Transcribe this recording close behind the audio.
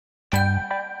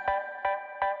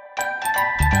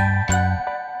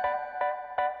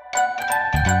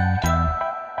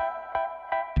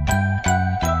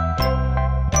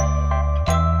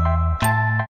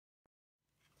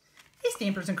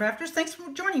and crafters. Thanks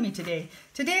for joining me today.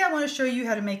 Today I want to show you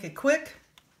how to make a quick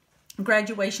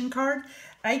graduation card.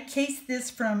 I cased this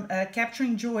from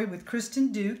Capturing Joy with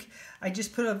Kristen Duke. I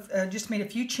just made a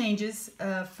few changes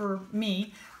for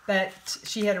me, but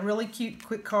she had a really cute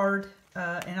quick card,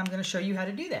 and I'm going to show you how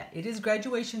to do that. It is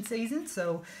graduation season,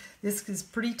 so this is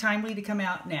pretty timely to come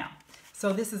out now.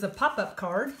 So this is a pop-up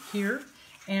card here.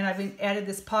 And I've added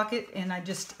this pocket, and I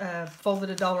just folded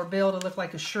a dollar bill to look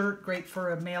like a shirt, great for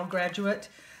a male graduate.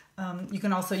 You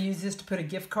can also use this to put a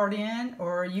gift card in,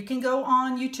 or you can go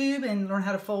on YouTube and learn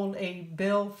how to fold a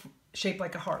bill shaped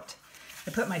like a heart.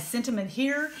 I put my sentiment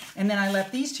here, and then I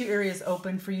left these two areas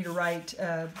open for you to write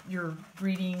your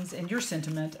greetings and your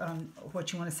sentiment on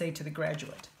what you want to say to the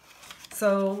graduate.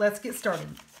 So let's get started.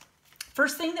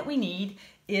 First thing that we need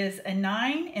is a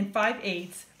 9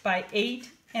 5/8 by 8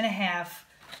 1/2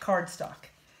 cardstock.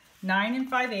 9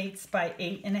 5/8 by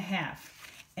 8 1/2.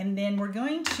 And then we're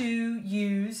going to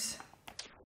use,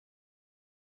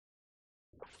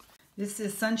 this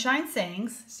is Sunshine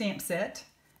Sayings stamp set.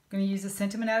 I'm going to use a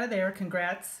sentiment out of there,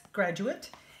 congrats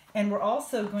graduate. And we're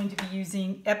also going to be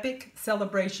using Epic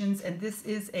Celebrations, and this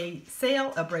is a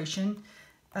Sale-abration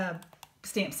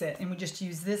stamp set. And we just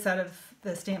use this out of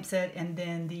the stamp set and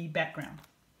then the background.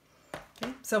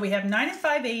 Okay, so we have 9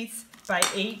 5/8 by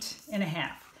 8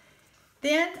 1/2.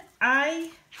 Then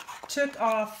I took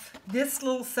off this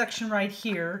little section right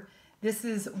here. This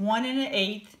is 1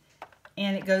 1/8,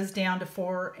 and it goes down to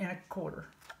 4 1/4.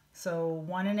 So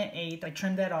 1 1/8, I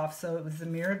trimmed that off, so it was the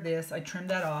mirror of this. I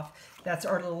trimmed that off. That's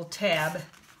our little tab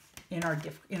in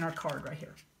our card right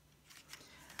here.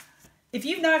 If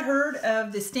you've not heard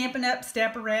of the Stampin' Up!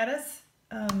 Stamparatus,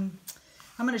 I'm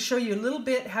going to show you a little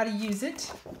bit how to use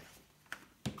it.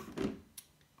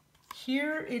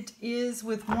 Here it is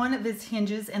with one of its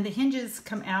hinges, and the hinges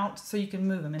come out so you can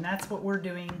move them, and that's what we're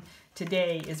doing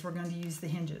today, is we're going to use the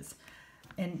hinges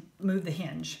and move the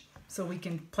hinge so we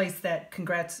can place that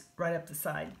congrats right up the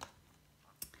side.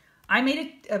 I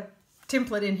made a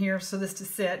template in here so this to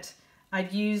sit.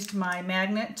 I've used my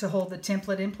magnet to hold the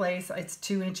template in place. It's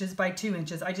 2 inches by 2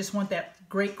 inches. I just want that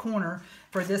great corner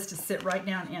for this to sit right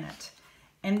down in it.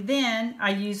 And then I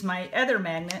use my other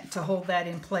magnet to hold that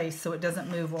in place so it doesn't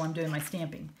move while I'm doing my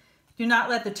stamping. Do not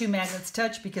let the two magnets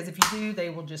touch, because if you do,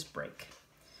 they will just break.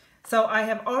 So I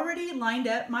have already lined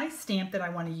up my stamp that I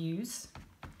want to use.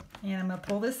 And I'm going to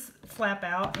pull this flap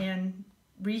out and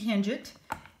rehinge it.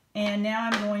 And now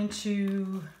I'm going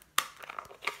to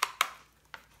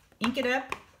ink it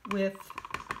up with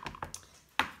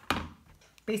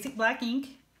basic black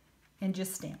ink and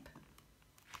just stamp.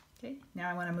 Okay, now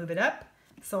I want to move it up.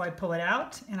 So I pull it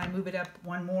out and I move it up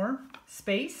one more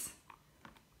space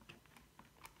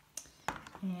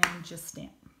and just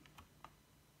stamp.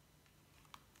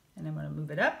 And I'm going to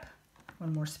move it up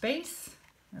one more space.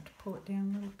 I have to pull it down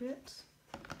a little bit.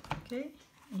 Okay,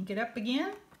 ink it up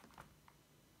again.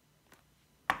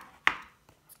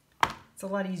 It's a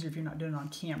lot easier if you're not doing it on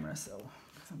camera, so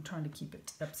I'm trying to keep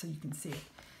it up so you can see it.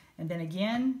 And then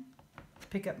again,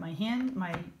 pick up my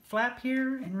flap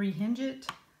here and rehinge it.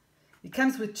 It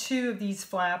comes with 2 of these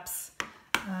flaps.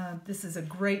 This is a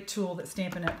great tool that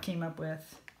Stampin' Up! Came up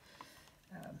with.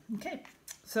 Okay,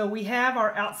 so we have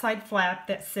our outside flap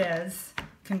that says,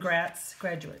 congrats,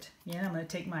 graduate. Yeah, I'm going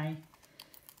to take my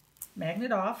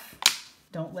magnet off.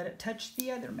 Don't let it touch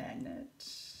the other magnet.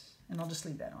 And I'll just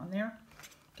leave that on there.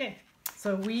 Okay,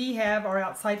 so we have our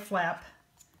outside flap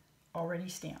already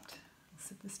stamped. I'll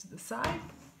set this to the side.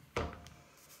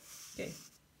 Okay,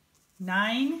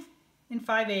 9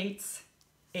 5/8,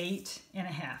 8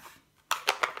 1/2.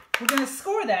 We're going to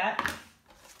score that,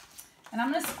 and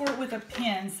I'm going to score it with a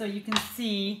pen so you can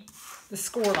see the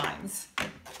score lines.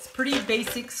 It's a pretty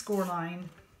basic score line.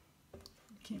 I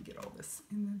can't get all this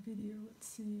in the video. Let's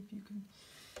see if you can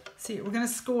see it. We're going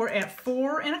to score at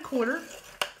 4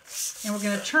 1/4, and we're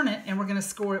going to turn it, and we're going to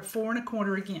score at 4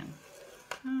 1/4 again.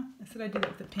 I said I'd do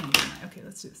that with a pen, didn't I? Okay,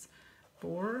 let's do this.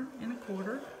 4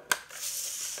 1/4.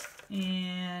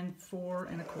 And 4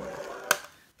 1/4.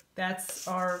 That's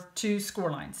our 2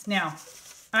 score lines. Now,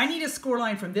 I need a score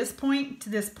line from this point to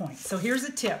this point. So here's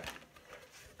a tip.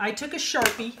 I took a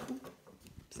Sharpie.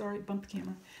 Sorry, bumped the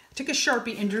camera. I took a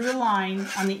Sharpie and drew a line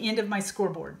on the end of my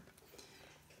scoreboard.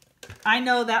 I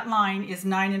know that line is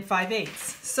 9 5/8.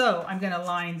 So I'm going to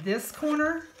line this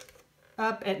corner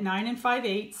up at 9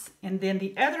 5/8, and then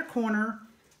the other corner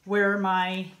where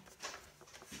my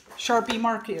Sharpie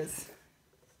mark is.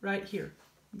 Right here.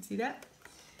 You see that?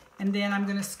 And then I'm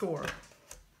going to score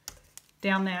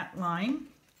down that line.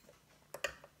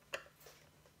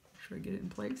 Make sure I get it in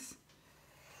place.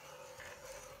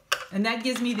 And that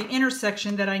gives me the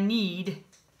intersection that I need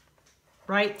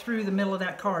right through the middle of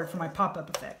that card for my pop-up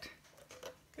effect.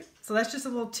 Okay. So that's just a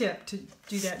little tip to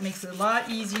do that. It makes it a lot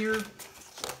easier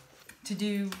to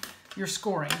do your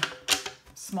scoring,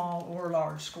 small or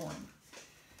large scoring.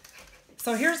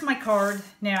 So here's my card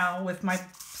now with my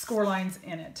score lines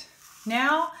in it.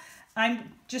 Now I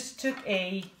just took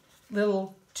a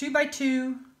little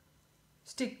 2x2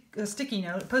 sticky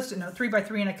note, post-it note,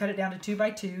 3x3, and I cut it down to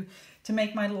 2x2 to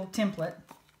make my little template.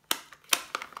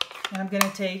 And I'm going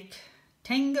to take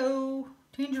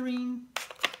Tangerine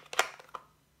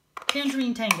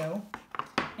Tango,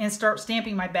 and start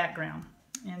stamping my background.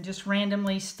 And just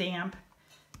randomly stamp,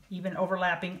 even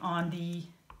overlapping on the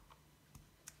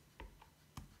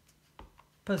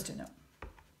post-it note.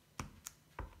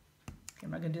 Okay,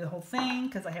 I'm not going to do the whole thing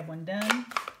because I have one done.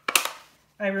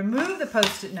 I remove the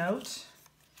post-it note,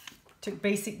 took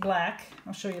basic black.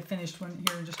 I'll show you a finished one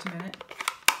here in just a minute.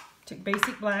 Took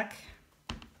basic black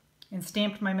and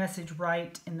stamped my message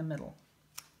right in the middle.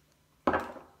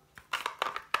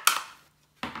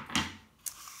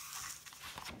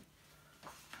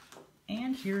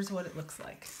 And here's what it looks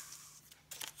like.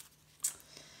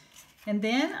 And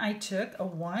then I took a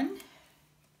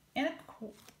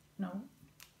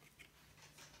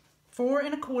 4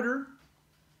 1/4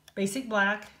 basic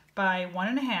black by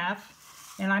 1 1/2,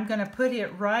 and I'm going to put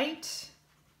it right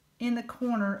in the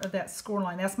corner of that score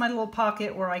line. That's my little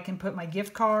pocket where I can put my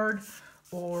gift card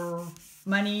or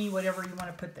money, whatever you want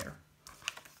to put there.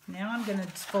 Now I'm going to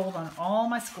fold on all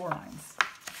my score lines.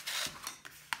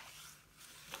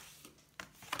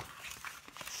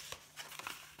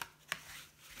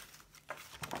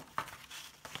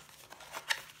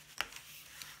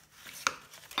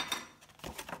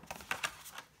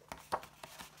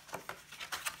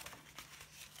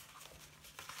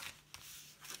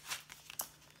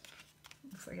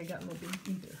 Like I got a little bit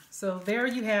ink there. So there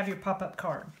you have your pop-up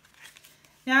card.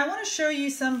 Now I want to show you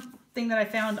something that I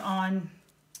found on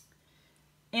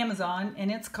Amazon,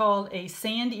 and it's called a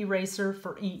sand eraser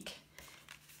for ink.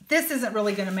 This isn't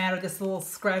really going to matter, this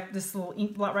little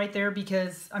ink blot right there,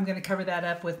 because I'm going to cover that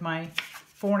up with my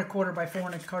 4 1/4 by 4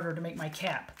 1/4 to make my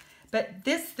cap. But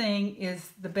this thing is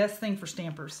the best thing for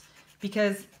stampers,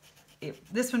 because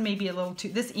this one may be a little too,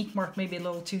 this ink mark may be a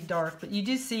little too dark, but you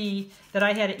do see that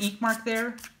I had an ink mark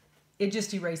there. It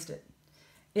just erased it.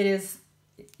 It is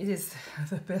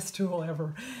the best tool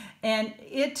ever. And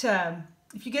it,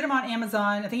 if you get them on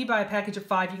Amazon, I think you buy a package of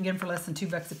 5, you can get them for less than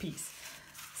 $2 a piece.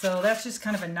 So that's just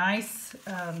kind of a nice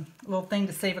little thing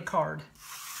to save a card.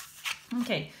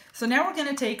 Okay, so now we're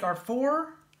going to take our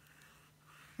 4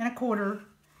 1/4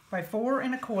 by 4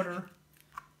 1/4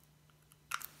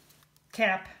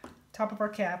 cap, top of our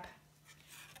cap,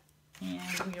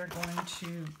 and we are going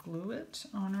to glue it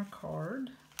on our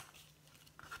card.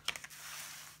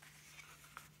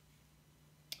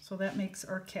 So that makes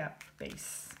our cap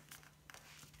base.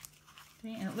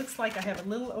 Okay, and it looks like I have a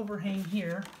little overhang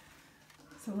here,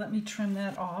 so let me trim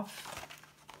that off.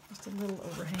 Just a little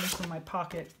overhang from my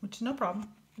pocket, which is no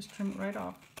problem. Just trim it right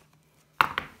off.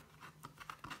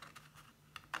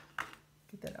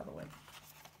 Get that out of the way.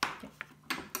 Okay.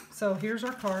 So here's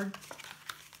our card,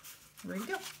 ready to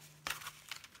go.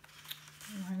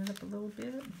 Line it up a little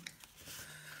bit.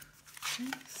 Okay.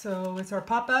 So it's our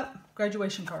pop-up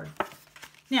graduation card.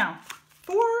 Now,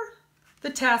 for the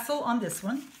tassel on this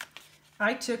one,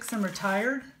 I took some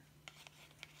retired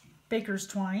baker's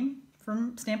twine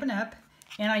from Stampin' Up,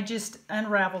 and I just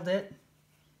unraveled it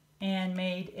and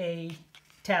made a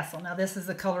tassel. Now this is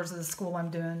the colors of the school I'm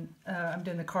doing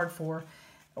the card for,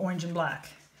 orange and black.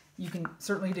 You can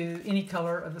certainly do any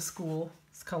color of the school's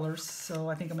colors, so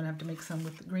I think I'm going to have to make some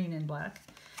with the green and black.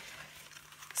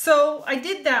 So I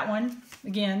did that one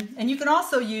again, and you can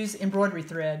also use embroidery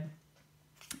thread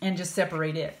and just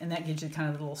separate it, and that gives you kind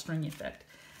of a little stringy effect.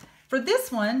 For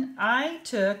this one, I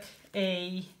took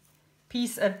a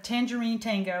piece of Tangerine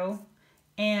Tango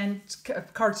and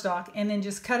cardstock, and then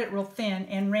just cut it real thin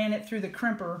and ran it through the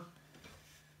crimper,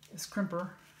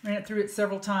 ran it through it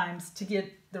several times to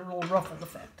get the little ruffled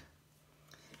effect.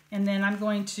 And then I'm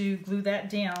going to glue that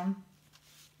down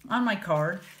on my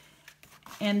card.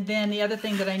 And then the other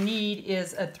thing that I need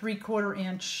is a 3/4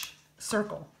 inch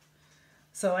circle.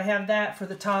 So I have that for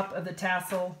the top of the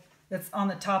tassel that's on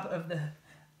the top of the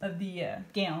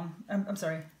gown. I'm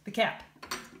sorry, the cap.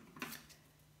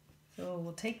 So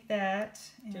we'll take that,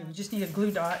 and we just need a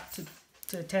glue dot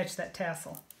to attach that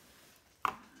tassel.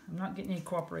 I'm not getting any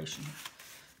cooperation here.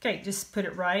 Okay, just put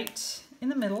it right in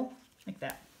the middle, like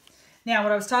that. Now,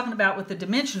 what I was talking about with the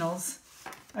dimensionals,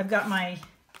 I've got my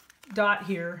dot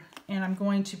here, and I'm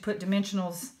going to put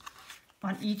dimensionals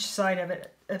on each side of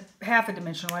it, half a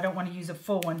dimensional. I don't want to use a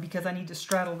full one because I need to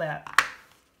straddle that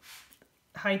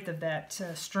height of that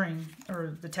string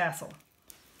or the tassel.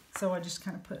 So I just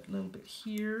kind of put a little bit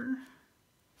here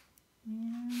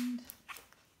and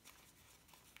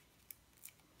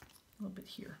a little bit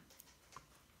here.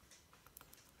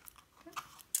 Okay.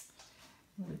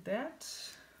 With that,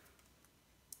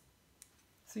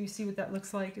 so you see what that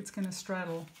looks like. It's going to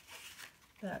straddle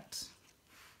that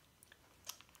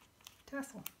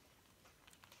tassel.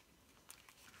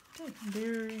 Okay,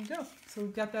 there you go. So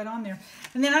we've got that on there.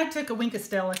 And then I took a Wink of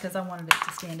Stella because I wanted it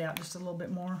to stand out just a little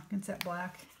bit more against that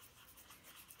black.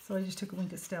 So I just took a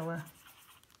Wink of Stella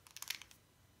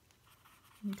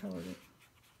and colored it.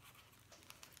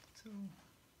 So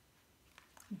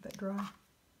let that dry.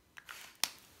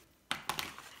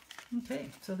 Okay,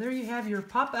 so there you have your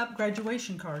pop-up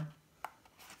graduation card.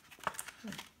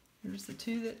 Here's the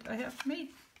two that I have made.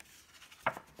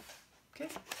 Okay.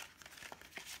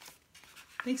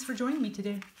 Thanks for joining me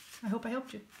today. I hope I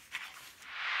helped you.